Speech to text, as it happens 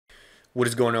What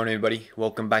is going on, everybody?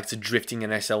 Welcome back to Drifting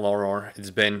in SLRR.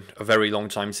 It's been a very long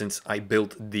time since I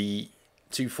built the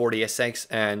 240SX,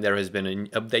 and there has been an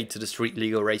update to the Street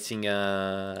Legal Racing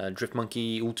Drift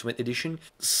Monkey Ultimate Edition.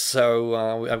 So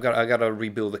I got to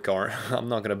rebuild the car. I'm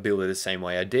not gonna build it the same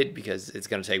way I did because it's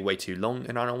gonna take way too long,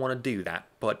 and I don't want to do that.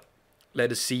 But let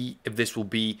us see if this will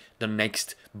be the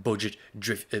next budget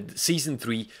drift season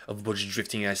 3 of budget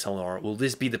drifting SLR. Will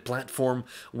this be the platform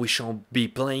we shall be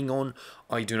playing on?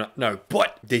 I do not know,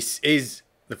 but this is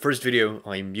the first video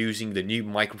I'm using the new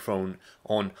microphone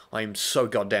on. I am so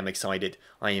goddamn excited.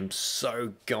 I am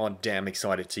so goddamn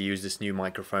excited to use this new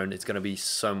microphone. It's gonna be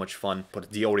so much fun,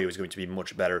 but the audio is going to be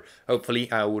much better.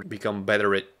 Hopefully I would become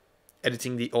better at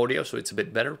editing the audio so it's a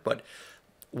bit better, but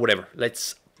whatever.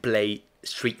 Let's play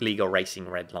Street Legal Racing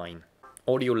Redline.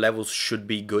 Audio levels should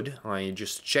be good. I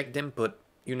just checked them, but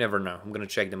you never know. I'm gonna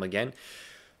check them again.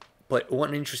 But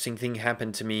one interesting thing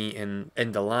happened to me in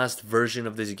the last version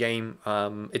of this game.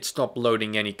 It stopped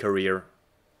loading any career.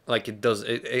 Like it does.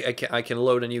 I can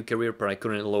load a new career, but I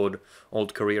couldn't load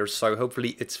old careers. So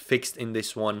hopefully it's fixed in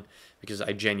this one, because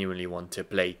I genuinely want to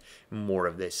play more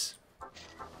of this.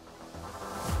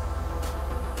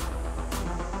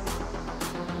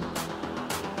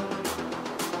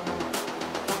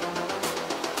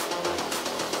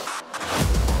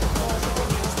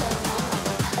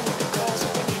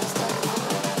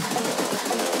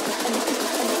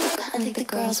 The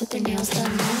girls with their nails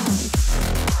done now.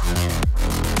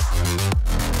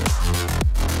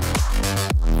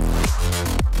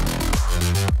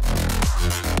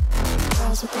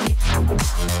 Girls with their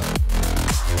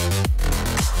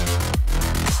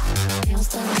nails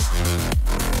done.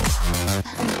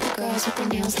 The girls with their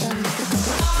nails done.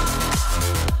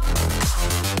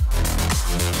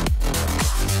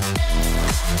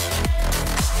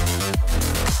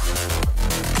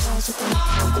 Girls with their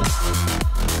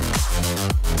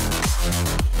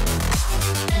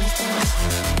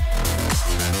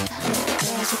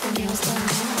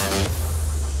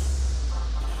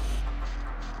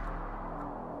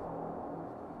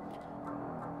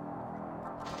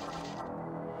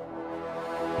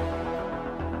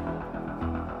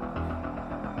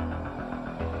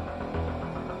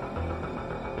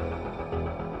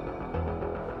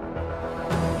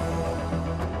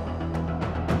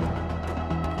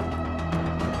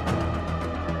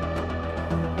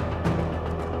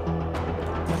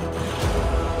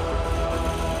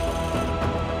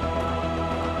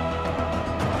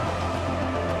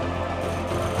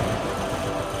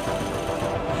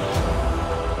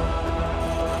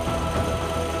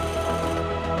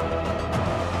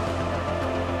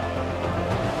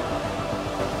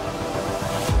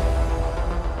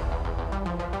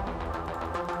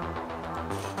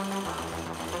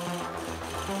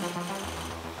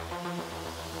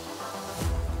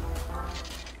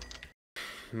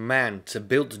Man, to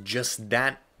build just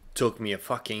that took me a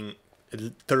fucking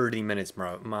 30 minutes,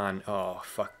 bro. Man, oh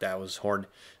fuck, that was hard.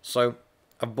 So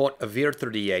I bought a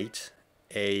VR38,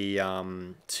 a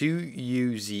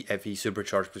 2UZ FE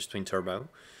supercharged plus twin turbo.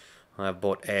 I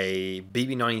bought a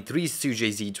BB93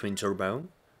 2JZ twin turbo,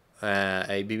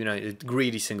 a BB9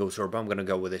 greedy single turbo. I'm gonna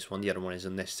go with this one. The other one is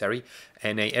unnecessary,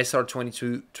 and a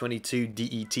SR22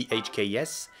 DET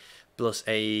HKS. Plus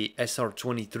a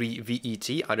SR23 VET,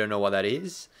 I don't know what that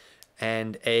is,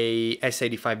 and a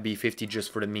S85 B50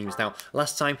 just for the memes. Now,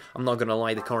 last time, I'm not gonna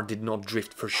lie, the car did not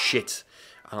drift for shit.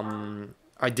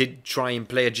 I did try and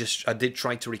play I did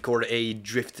try to record a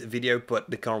drift video, but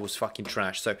the car was fucking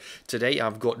trash. So today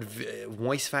I've got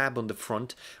Wisefab on the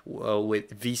front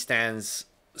with V-stands,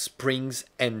 springs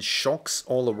and shocks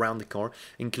all around the car,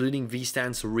 including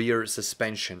V-stands rear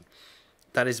suspension.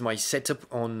 That is my setup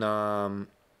on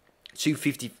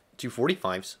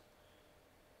 245s.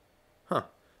 Huh.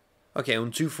 Okay,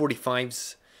 on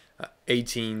 245s,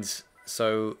 18s.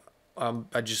 So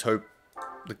I just hope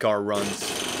the car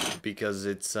runs, because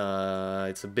it's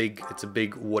a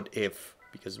big what if,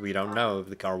 because we don't know if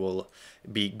the car will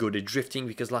be good at drifting,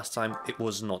 because last time it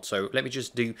was not. So let me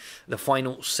just do the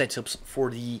final setups for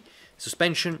the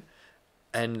suspension,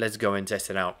 and let's go and test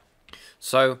it out.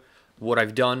 So what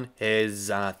I've done is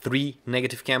 3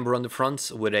 negative camber on the front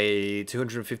with a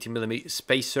 250mm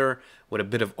spacer with a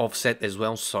bit of offset as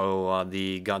well, so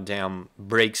the goddamn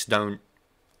brakes don't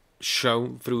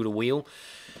show through the wheel.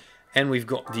 And we've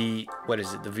got the, what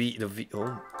is it,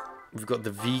 we've got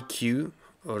the VQ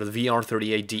or the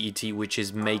VR38 DET, which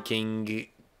is making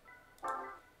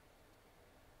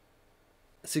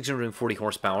 640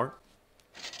 horsepower.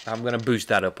 I'm gonna boost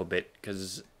that up a bit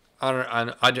because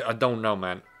I don't know,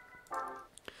 man.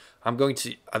 I'm going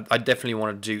to. I definitely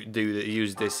want to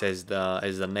use this as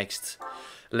the next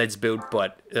let's build,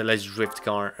 but let's drift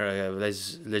car.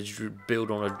 Let's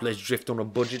drift on a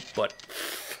budget, but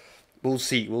we'll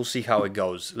see. We'll see how it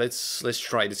goes. Let's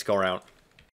try this car out.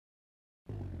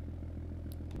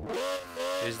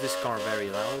 Is this car very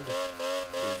loud?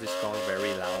 Is this car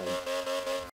very loud?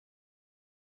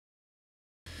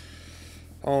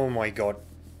 Oh my god.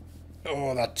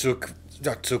 Oh, that took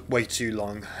way too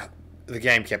long. The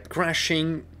game kept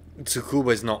crashing.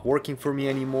 Tsukuba is not working for me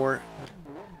anymore.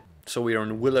 So we are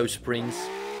in Willow Springs.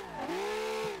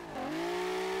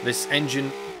 This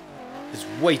engine is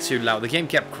way too loud. The game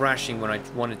kept crashing when I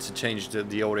wanted to change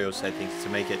the audio settings to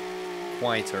make it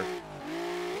quieter.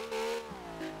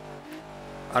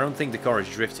 I don't think the car is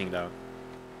drifting though.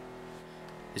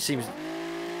 It seems...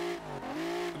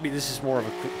 I mean, this is more of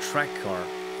a track car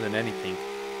than anything.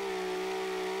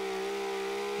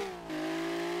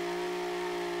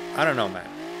 I don't know, man.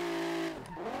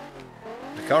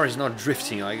 The car is not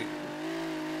drifting. I've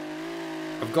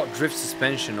got drift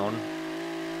suspension on.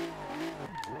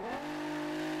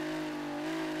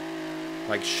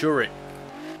 Like, sure it...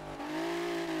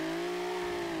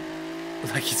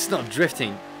 Like, it's not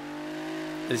drifting.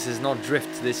 This is not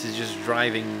drift. This is just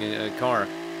driving a car.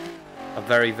 A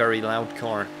very, very loud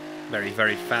car. Very,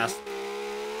 very fast.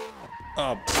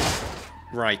 Oh,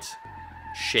 right.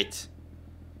 Shit.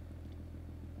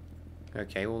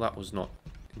 Okay, well that was not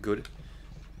good.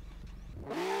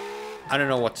 I don't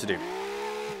know what to do.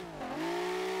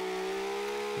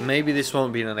 Maybe this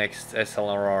won't be the next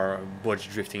SLRR,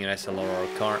 budget drifting and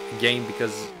SLRR car game,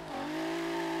 because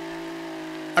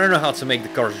I don't know how to make the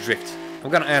cars drift. I'm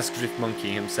gonna ask Drift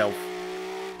Monkey himself.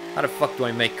 How the fuck do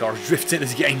I make cars drift in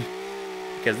this game?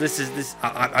 Because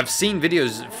I've seen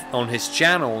videos on his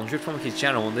channel, on Drift Monkey's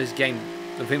channel, on this game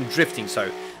of him drifting.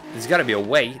 So there's got to be a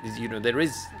way. You know, there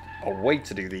is a way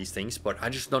to do these things, but I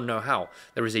just don't know how.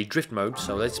 There is a drift mode,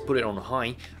 so let's put it on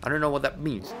high. I don't know what that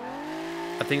means.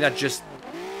 I think that just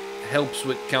helps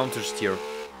with counter steer.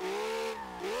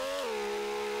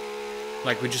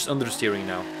 Like we're just understeering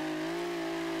now.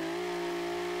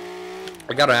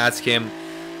 I gotta ask him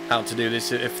how to do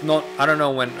this. If not, I don't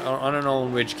know when. I don't know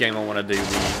in which game I want to do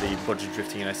the budget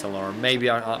drifting in SLR. Maybe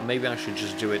I should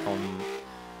just do it on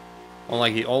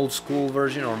like the old school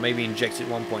version, or maybe Injected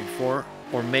 1.4,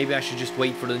 or maybe I should just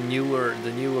wait for the new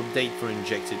update for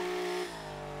Injected.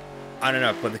 I don't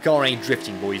know, but the car ain't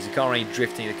drifting, boys. The car ain't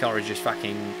drifting. The car is just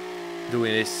fucking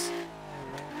doing this,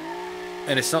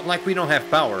 and it's not like we don't have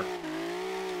power.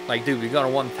 Like, dude, we got a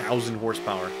 1,000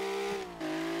 horsepower.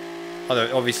 Although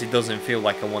it obviously doesn't feel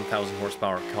like a 1,000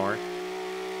 horsepower car.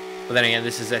 But then again,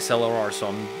 this is SLRR, so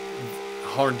I'm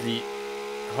hardly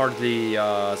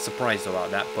surprised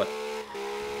about that. But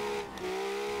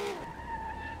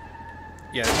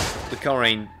yeah, the car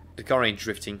ain't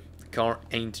drifting. The car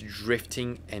ain't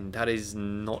drifting, and that is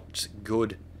not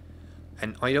good.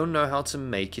 And I don't know how to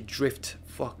make it drift.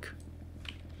 Fuck.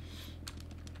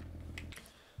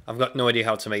 I've got no idea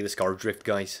how to make this car drift,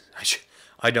 guys.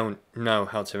 I don't know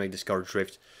how to make this car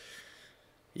drift.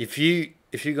 If you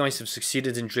guys have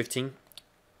succeeded in drifting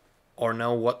or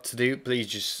know what to do, please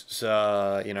just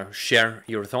you know, share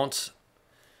your thoughts,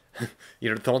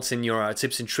 your thoughts and your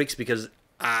tips and tricks, because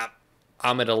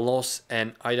I'm at a loss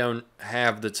and I don't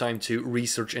have the time to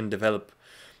research and develop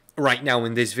right now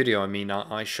in this video. I mean,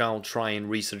 I shall try and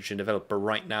research and develop, but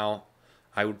right now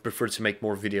I would prefer to make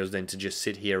more videos than to just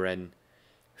sit here and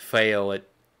fail at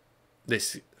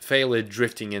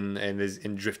drifting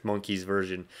in Drift Monkey's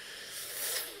version.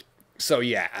 So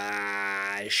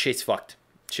yeah, shit's fucked.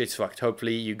 Shit's fucked.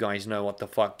 Hopefully you guys know what the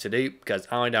fuck to do, because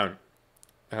I don't.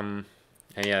 And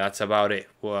yeah, that's about it.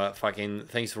 Well, fucking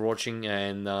thanks for watching,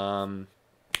 and I'll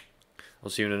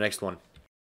see you in the next one.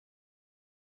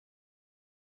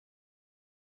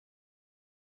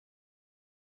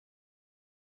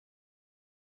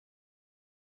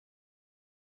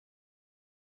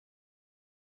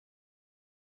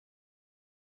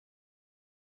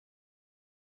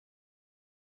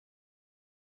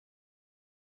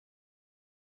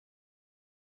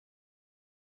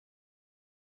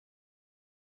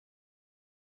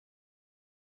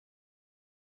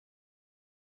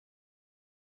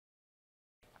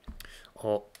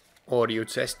 Oh, audio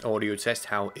test, audio test.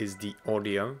 How is the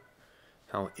audio?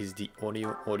 How is the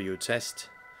audio? Audio test,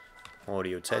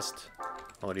 audio test,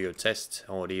 audio test,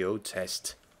 audio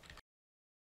test.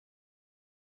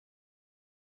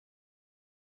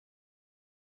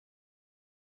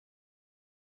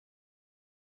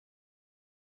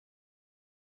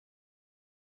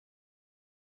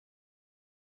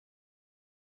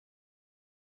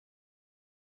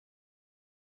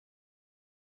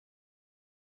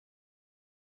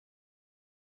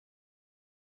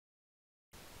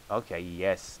 Okay,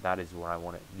 yes, that is what I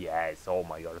wanted. Yes, oh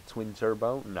my god, a twin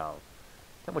turbo? No.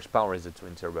 How much power is a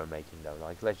twin turbo making though?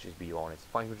 Like, let's just be honest.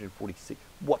 546.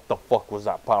 What the fuck was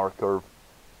that power curve?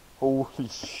 Holy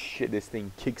shit, this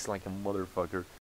thing kicks like a motherfucker.